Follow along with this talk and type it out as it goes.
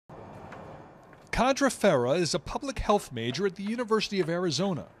Kadra Farah is a public health major at the University of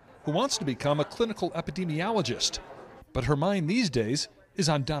Arizona who wants to become a clinical epidemiologist. But her mind these days is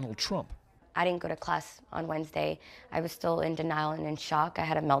on Donald Trump. I didn't go to class on Wednesday. I was still in denial and in shock. I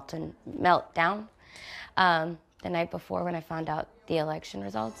had a meltdown the night before when I found out the election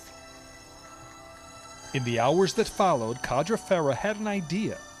results. In the hours that followed, Kadra Farah had an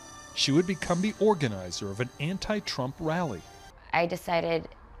idea. She would become the organizer of an anti-Trump rally. I decided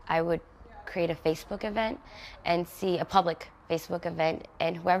I would create a Facebook event and see a public Facebook event,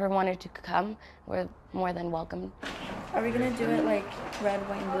 and whoever wanted to come were more than welcome. Are we gonna do it like red,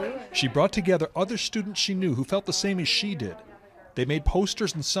 white, and blue? She brought together other students she knew who felt the same as she did. They made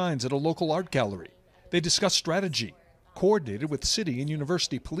posters and signs at a local art gallery. They discussed strategy, coordinated with city and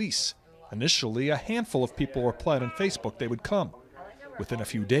university police. Initially, a handful of people replied on Facebook they would come. Within a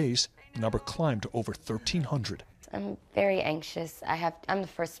few days, the number climbed to over 1,300. I'm very anxious. I'm the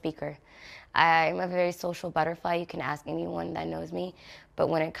first speaker. I'm a very social butterfly. You can ask anyone that knows me. But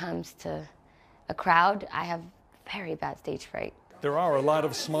when it comes to a crowd, I have very bad stage fright. There are a lot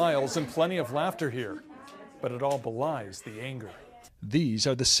of smiles and plenty of laughter here, but it all belies the anger. These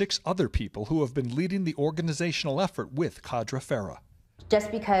are the 6 other people who have been leading the organizational effort with Kadra Farah.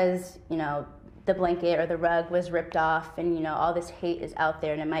 Just because, the blanket or the rug was ripped off and, all this hate is out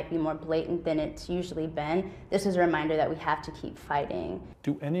there and it might be more blatant than it's usually been, this is a reminder that we have to keep fighting.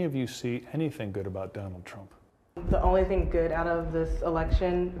 Do any of you see anything good about Donald Trump? The only thing good out of this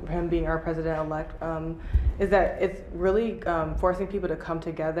election, him being our president-elect, is that it's really forcing people to come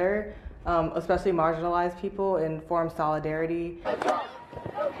together, especially marginalized people, and form solidarity.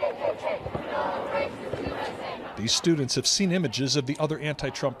 These students have seen images of the other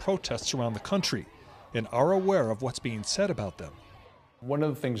anti-Trump protests around the country and are aware of what's being said about them. One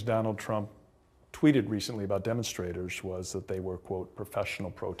of the things Donald Trump tweeted recently about demonstrators was that they were, quote, professional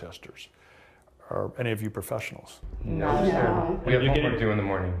protesters. Are any of you professionals? No. We have homework due in the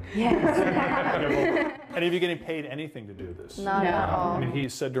morning. Yes. Any of you getting paid anything to do this? Not at all. I mean, he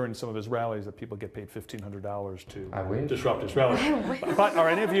said during some of his rallies that people get paid $1,500 to disrupt his rally. But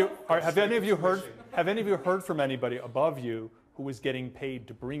have any of you heard from anybody above you who was getting paid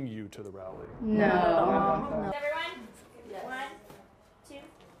to bring you to the rally? No. Everyone? Yes. 1, 2,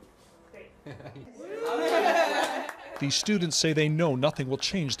 3. These students say they know nothing will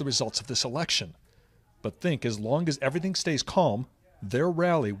change the results of this election, but think as long as everything stays calm, their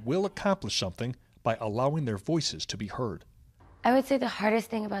rally will accomplish something by allowing their voices to be heard. I would say the hardest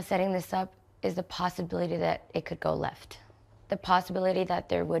thing about setting this up is the possibility that it could go left. The possibility that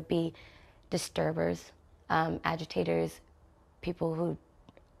there would be disturbers, agitators, people who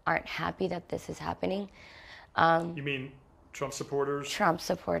aren't happy that this is happening. You mean Trump supporters? Trump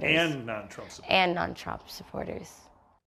supporters. And non-Trump supporters. And non-Trump supporters.